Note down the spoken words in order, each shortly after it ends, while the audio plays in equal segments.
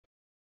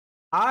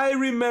I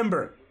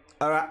remember,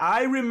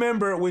 I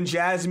remember when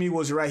Jasmy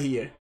was right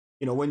here.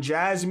 You know, when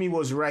Jasmy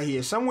was right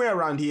here, somewhere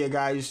around here,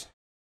 guys.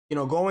 You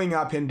know, going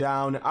up and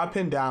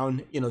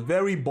down, you know,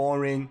 very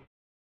boring,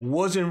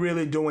 wasn't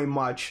really doing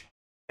much.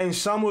 And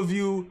some of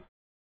you,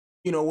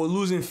 you know, were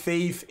losing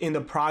faith in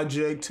the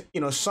project. You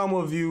know, some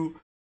of you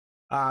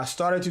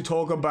started to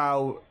talk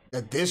about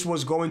that this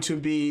was going to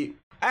be,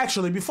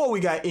 actually, before we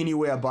got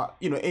anywhere about,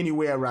 you know,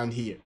 anywhere around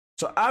here.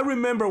 So I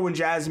remember when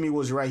Jasmy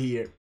was right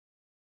here.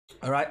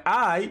 All right,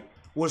 I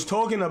was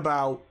talking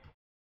about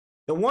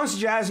that once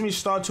Jasmy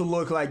start to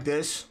look like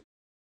this,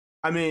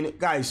 I mean,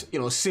 guys, you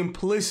know,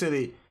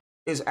 simplicity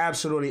is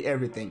absolutely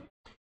everything.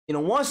 You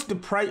know, once the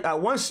price,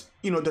 once,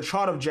 you know, the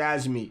chart of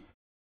Jasmy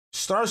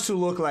starts to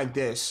look like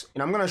this,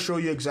 and I'm gonna show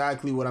you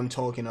exactly what I'm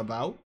talking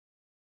about.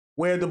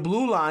 Where the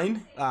blue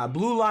line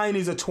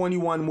is a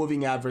 21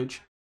 moving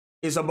average,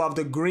 is above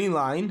the green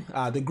line.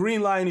 The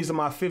green line is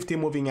my 50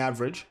 moving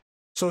average.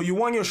 So you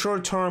want your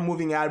short-term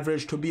moving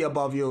average to be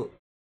above your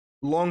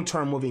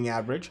long-term moving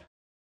average.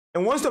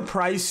 And once the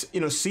price, you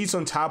know, sits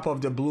on top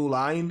of the blue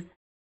line,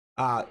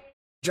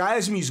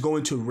 Jasmy is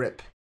going to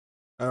rip.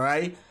 All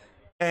right.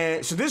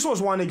 And so this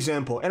was one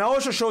example. And I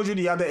also showed you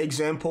the other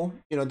example,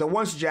 you know, that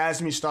once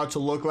Jasmy start to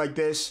look like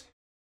this,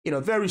 you know,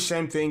 very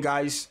same thing,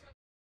 guys.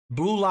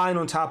 Blue line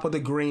on top of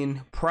the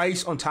green,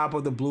 price on top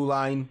of the blue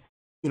line,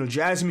 you know,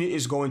 Jasmy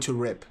is going to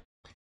rip.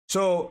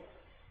 So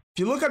if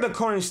you look at the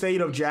current state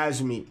of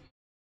Jasmy,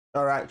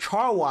 all right,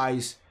 chart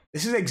wise,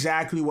 this is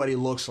exactly what it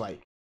looks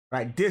like,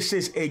 right? This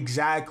is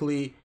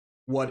exactly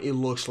what it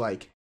looks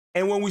like.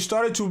 And when we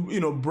started to, you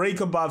know, break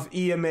above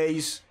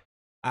EMAs,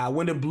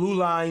 when the blue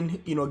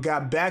line, you know,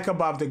 got back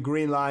above the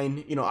green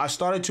line, you know, I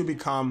started to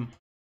become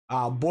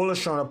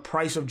bullish on the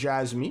price of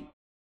Jasmy.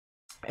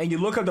 And you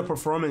look at the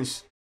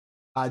performance,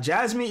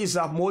 Jasmy is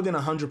up more than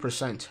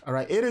 100%. All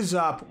right, it is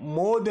up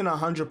more than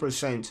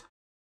 100%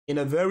 in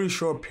a very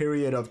short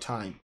period of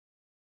time.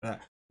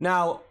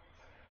 Now,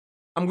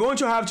 I'm going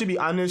to have to be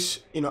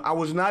honest. You know, I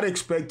was not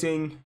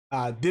expecting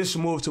this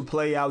move to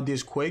play out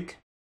this quick.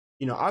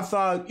 You know, I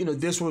thought, you know,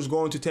 this was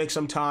going to take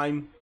some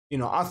time. You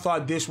know, I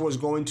thought this was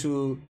going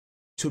to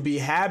be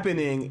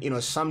happening, you know,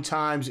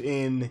 sometimes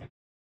in,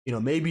 you know,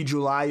 maybe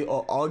July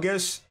or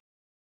August.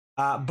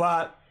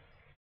 But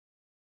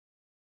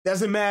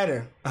doesn't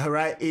matter, all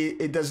right?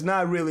 It does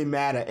not really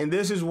matter. And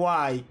this is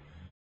why,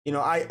 you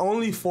know, I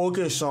only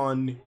focus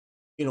on,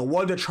 you know,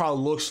 what the chart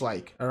looks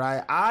like, all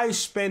right? I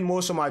spend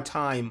most of my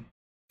time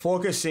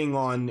focusing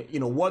on, you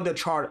know, what the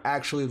chart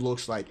actually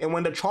looks like. And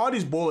when the chart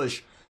is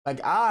bullish, like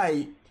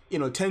I, you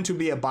know, tend to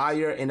be a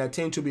buyer and I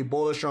tend to be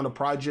bullish on the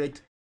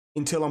project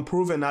until I'm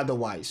proven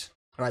otherwise.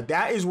 All right,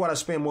 that is what I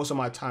spend most of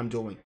my time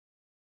doing.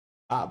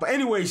 But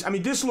anyways, I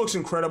mean, this looks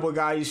incredible,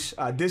 guys.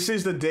 This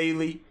is the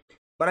daily,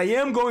 but I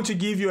am going to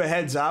give you a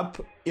heads up.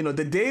 You know,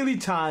 the daily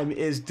time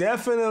is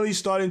definitely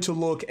starting to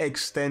look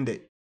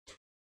extended.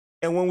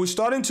 And when we're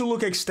starting to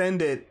look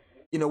extended,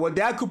 you know, what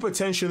that could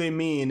potentially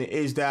mean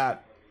is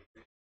that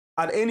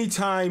at any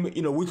time,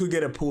 you know, we could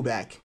get a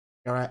pullback.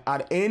 All right,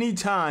 at any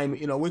time,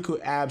 you know, we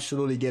could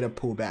absolutely get a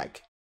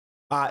pullback.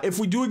 If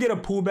we do get a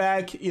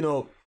pullback, you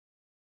know,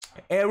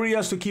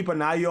 areas to keep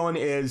an eye on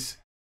is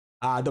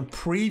the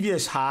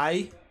previous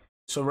high.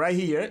 So right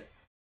here,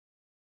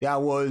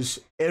 that was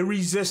a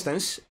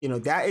resistance. You know,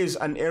 that is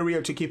an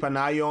area to keep an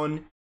eye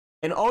on.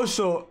 And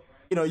also,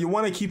 you know, you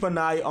want to keep an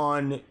eye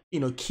on, you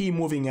know, key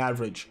moving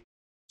average.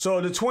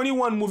 So the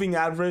 21 moving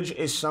average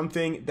is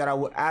something that I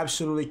will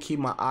absolutely keep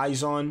my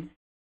eyes on.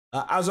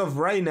 As of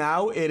right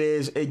now, it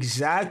is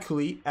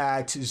exactly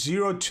at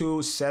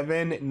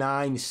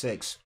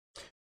 02796.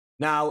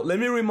 Now, let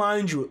me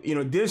remind you, you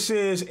know, this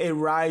is a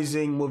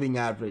rising moving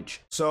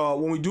average. So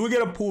when we do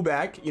get a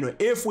pullback, you know,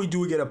 if we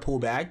do get a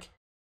pullback,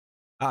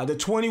 the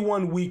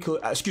 21 weekly,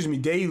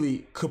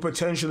 daily could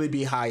potentially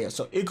be higher.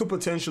 So it could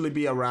potentially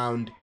be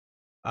around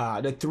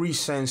the 3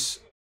 cents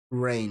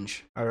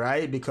range. All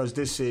right, because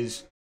this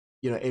is,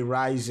 you know, a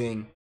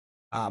rising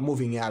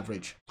moving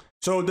average.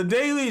 So the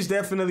daily is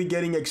definitely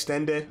getting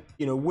extended,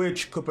 you know,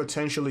 which could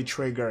potentially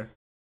trigger,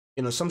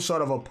 you know, some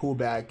sort of a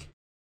pullback.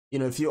 You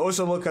know, if you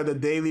also look at the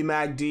daily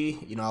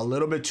MACD, you know, a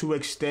little bit too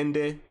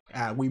extended.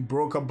 We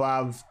broke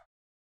above,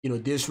 you know,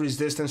 this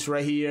resistance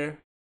right here.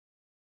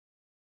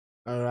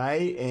 All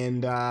right.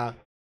 And,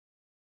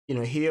 you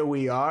know, here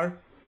we are.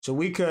 So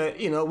we could,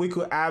 you know, we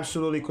could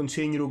absolutely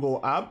continue to go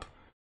up.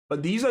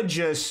 But these are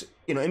just,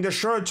 you know, in the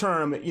short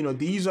term, you know,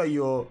 these are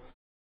your,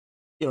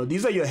 you know,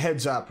 these are your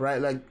heads up,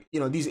 right? Like, you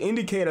know, these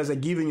indicators are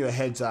giving you a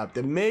heads up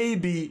that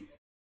maybe,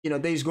 you know,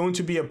 there's going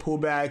to be a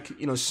pullback,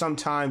 you know,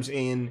 sometimes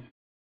in,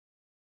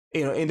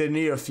 you know, in the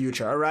near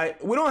future. All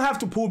right. We don't have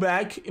to pull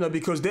back, you know,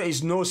 because there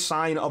is no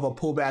sign of a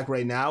pullback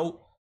right now.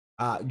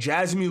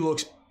 Jasmy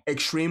looks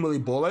extremely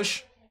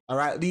bullish. All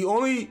right. The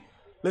only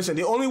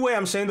way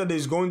I'm saying that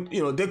there's going,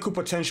 you know, there could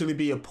potentially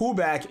be a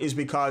pullback is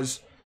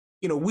because,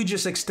 you know, we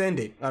just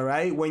extended. All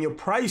right. When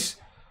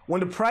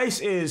the price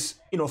is,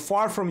 you know,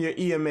 far from your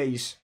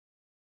EMAs,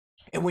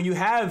 and when you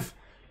have,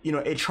 you know,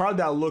 a chart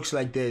that looks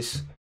like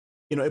this,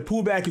 you know, a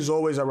pullback is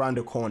always around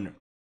the corner.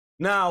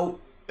 Now,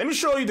 let me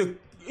show you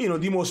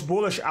the most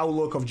bullish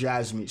outlook of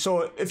Jasmy.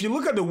 So if you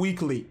look at the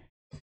weekly,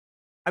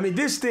 I mean,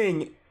 this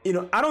thing,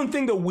 I don't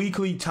think the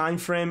weekly time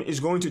frame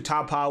is going to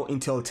top out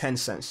until 10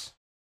 cents.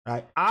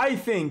 Right? I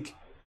think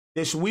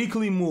this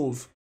weekly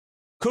move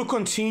could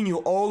continue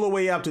all the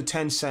way up to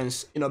 10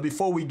 cents,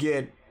 before we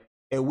get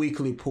a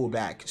weekly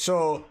pullback.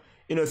 So,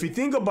 if you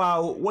think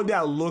about what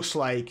that looks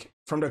like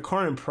from the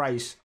current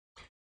price,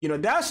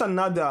 that's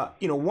another,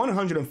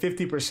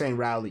 150%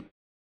 rally.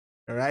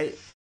 All right.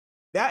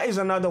 That is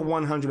another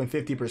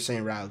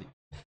 150% rally.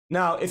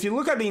 Now, if you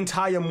look at the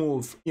entire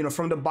move,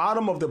 from the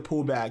bottom of the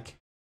pullback,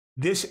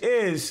 this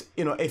is,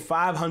 a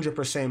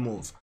 500%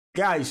 move.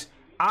 Guys,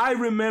 I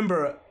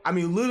remember,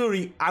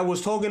 literally, I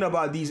was talking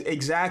about these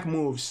exact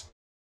moves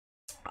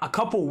a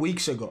couple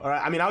weeks ago. All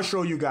right. I'll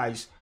show you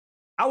guys.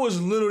 I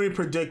was literally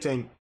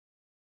predicting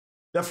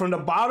that from the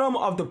bottom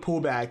of the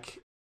pullback,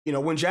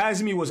 when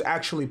Jasmy was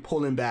actually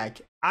pulling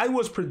back, I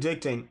was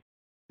predicting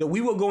that we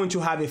were going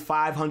to have a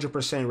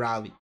 500%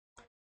 rally.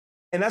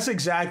 And that's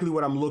exactly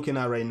what I'm looking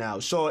at right now.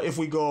 So if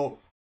we go,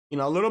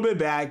 a little bit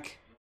back,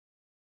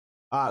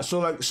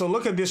 so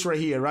look at this right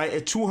here, right? A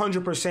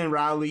 200%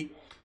 rally.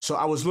 So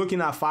I was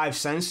looking at 5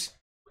 cents,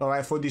 all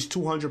right, for this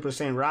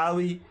 200%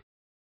 rally.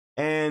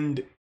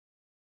 And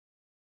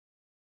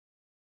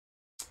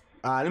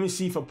let me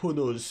see if I put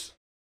those.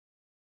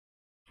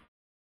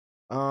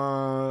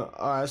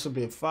 That's a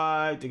bit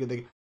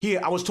 5.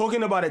 Here, I was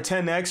talking about a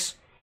 10x.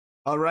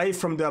 All right,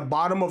 from the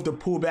bottom of the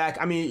pullback.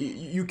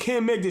 You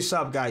can't make this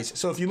up, guys.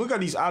 So if you look at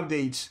these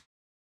updates,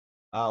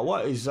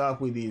 what is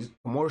up with these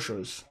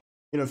commercials?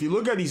 If you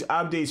look at these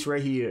updates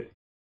right here,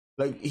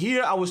 like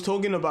here, I was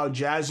talking about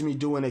Jasmy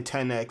doing a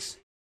 10x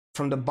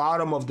from the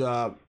bottom of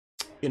the,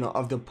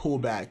 of the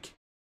pullback.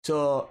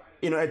 So,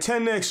 a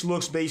 10x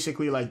looks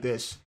basically like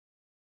this.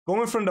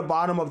 Going from the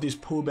bottom of this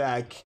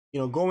pullback,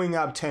 going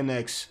up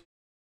 10x,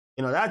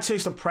 that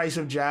takes the price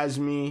of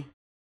Jasmy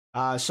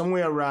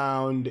somewhere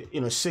around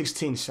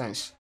 16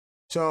 cents.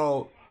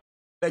 So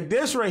like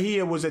this right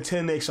here was a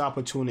 10x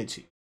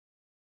opportunity,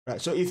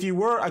 right? So if you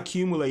were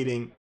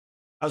accumulating,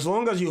 as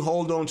long as you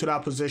hold on to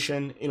that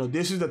position,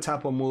 this is the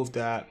type of move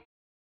that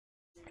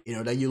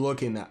that you're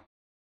looking at.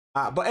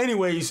 But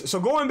anyways,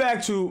 so going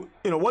back to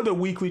what the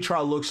weekly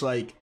chart looks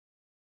like,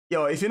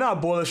 if you're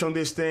not bullish on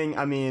this thing,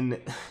 I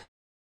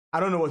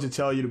don't know what to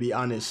tell you, to be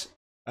honest.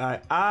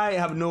 I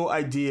have no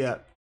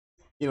idea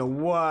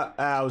what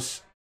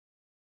else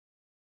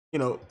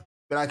that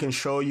I can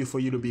show you for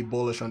you to be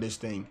bullish on this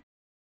thing.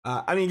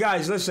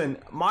 Guys, listen,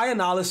 my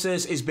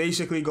analysis is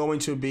basically going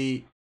to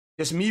be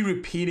just me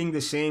repeating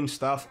the same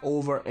stuff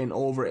over and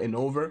over and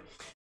over.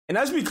 And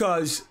that's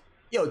because,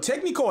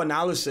 technical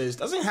analysis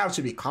doesn't have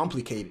to be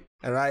complicated,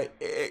 all right?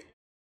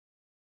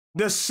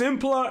 The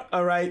simpler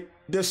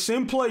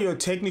your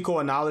technical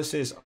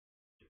analysis,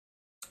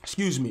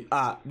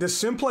 the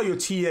simpler your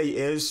TA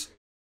is,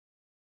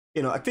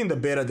 I think the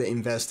better the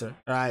investor,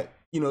 all right?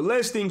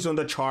 Less things on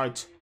the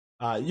chart.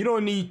 You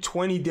don't need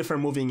 20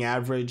 different moving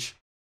average.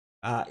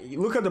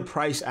 Look at the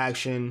price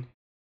action.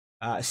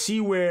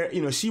 See where,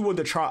 see what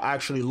the chart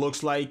actually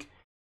looks like,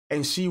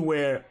 and see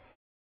where,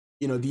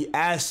 the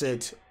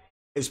asset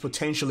is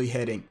potentially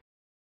heading.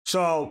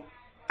 So,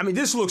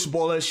 this looks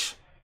bullish.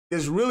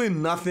 There's really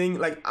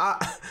nothing,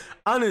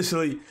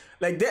 honestly,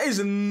 there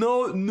is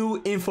no new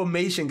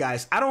information,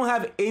 guys. I don't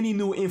have any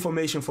new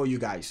information for you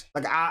guys.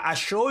 I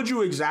showed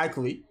you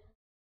exactly,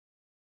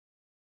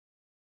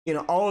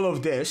 all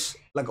of this,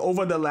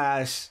 over the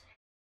last,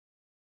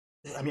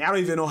 I don't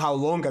even know how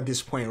long at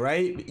this point,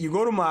 right? If you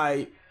go to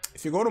my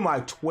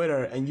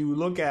Twitter and you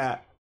look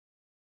at,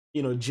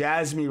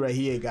 Jasmy right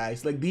here,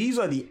 guys, these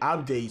are the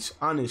updates,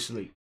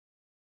 honestly,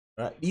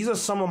 right? These are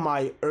some of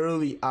my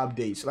early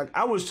updates.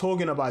 I was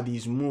talking about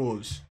these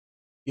moves,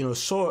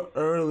 so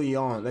early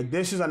on.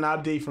 This is an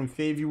update from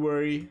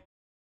February,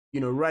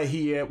 right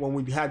here when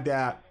we had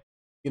that,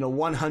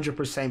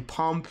 100%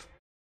 pump.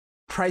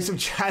 Price of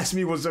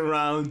Jasmy was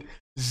around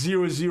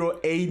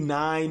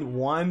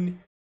 0.0891.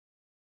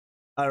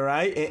 All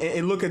right,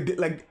 and look at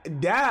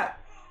that.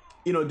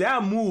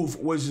 That move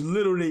was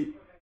literally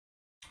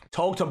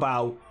talked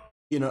about,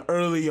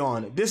 early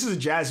on. This is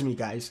Jasmy,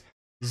 guys.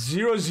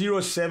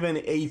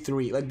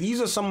 0.0783. These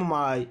are some of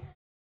my,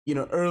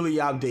 early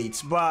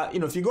updates. But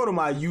if you go to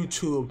my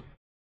YouTube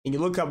and you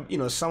look up,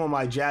 some of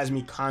my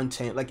Jasmy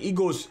content, it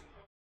goes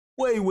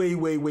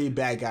way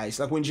back, guys.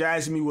 When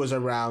Jasmy was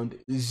around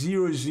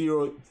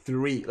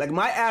 0.03.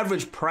 My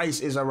average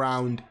price is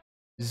around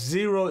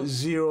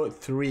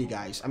 0.03,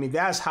 guys.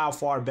 That's how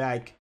far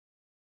back,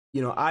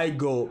 I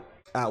go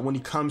when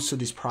it comes to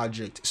this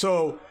project.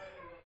 So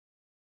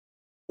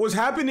what's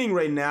happening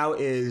right now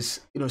is,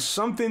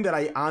 something that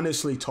I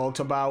honestly talked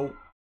about,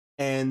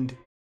 and,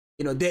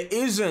 there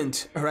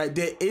isn't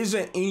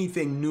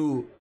anything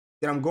new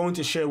that I'm going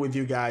to share with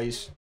you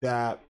guys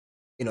that,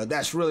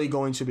 that's really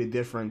going to be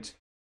different,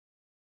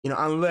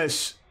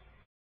 unless,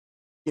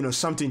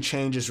 something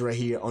changes right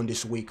here on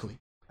this weekly.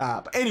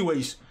 But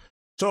anyways,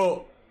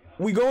 so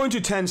we go into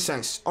 10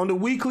 cents on the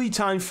weekly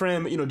time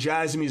frame.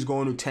 Jasmy is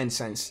going to 10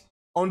 cents.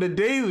 On the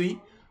daily,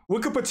 we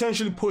could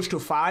potentially push to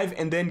 5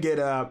 and then get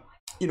a,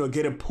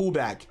 get a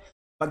pullback.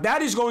 But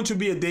that is going to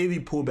be a daily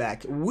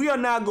pullback. We are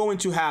not going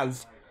to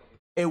have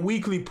a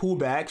weekly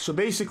pullback. So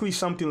basically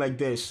something like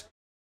this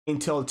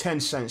until 10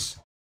 cents.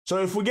 So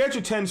if we get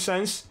to 10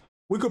 cents,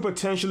 we could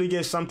potentially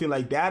get something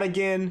like that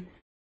again.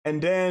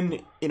 And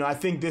then, I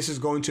think this is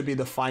going to be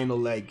the final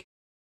leg.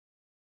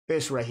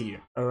 This right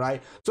here. All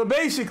right. So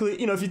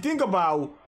basically, if you think about